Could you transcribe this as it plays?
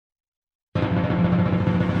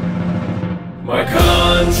My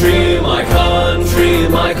country, my country,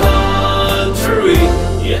 my country,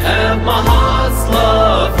 you have my heart's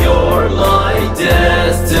love, you're my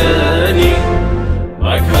destiny.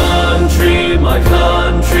 My country, my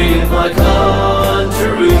country, my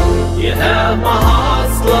country, you have my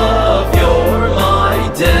heart's love, you're my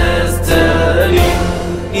destiny.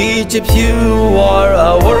 Egypt, you are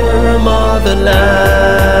our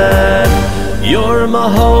motherland. You're my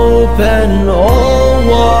hope and all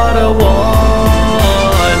what I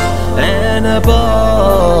want, and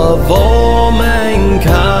above all mankind,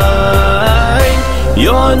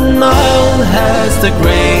 your Nile has the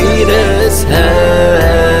greatest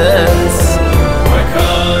hands. My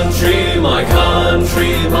country, my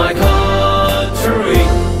country, my country,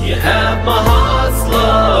 you have my heart's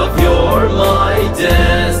love, you're my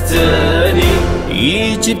destiny.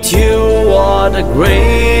 Egypt, you are the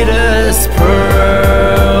greatest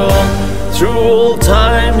pearl, through all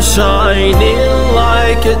time shining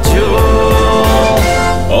like a jewel.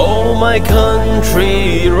 Oh, my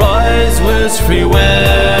country, rise with free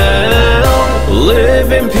will,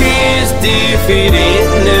 live in peace,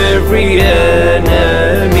 defeating every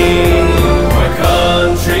enemy. My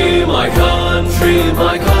country, my country,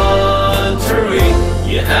 my country,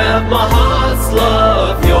 you have my heart's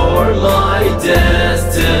love, you're my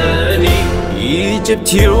destiny.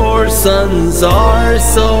 Egypt, your sons are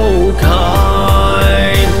so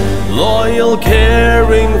kind, loyal,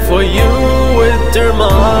 caring for you with their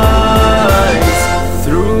minds.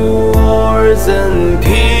 Through wars and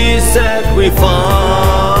peace that we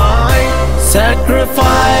find,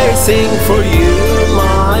 sacrificing for you,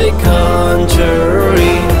 my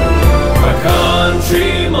country. My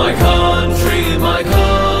country, my country, my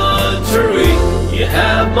country, you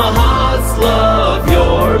have my heart's love,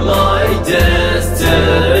 you're my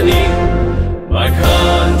destiny. My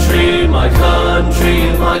country, my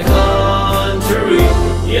country, my country,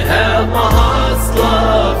 you have my heart's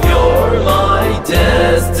love, you're my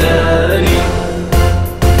destiny.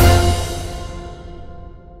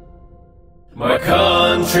 My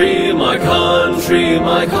country, my country,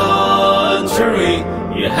 my country,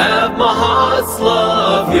 you have my heart's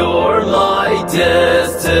love, you're my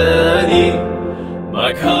destiny.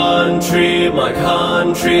 My country, my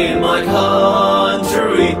country, my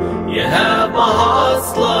country, you have my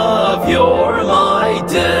heart's love, you're my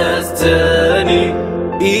destiny.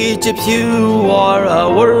 Egypt, you are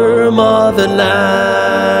our motherland.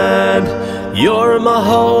 You're my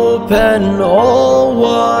hope and all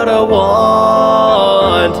what I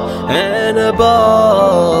want, and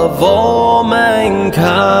above all mankind,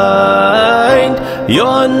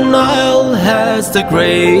 your Nile has the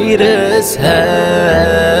greatest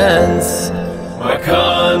hands. My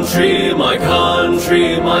country, my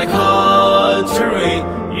country, my country,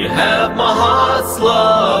 you have my heart's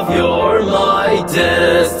love, you're my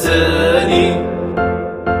destiny.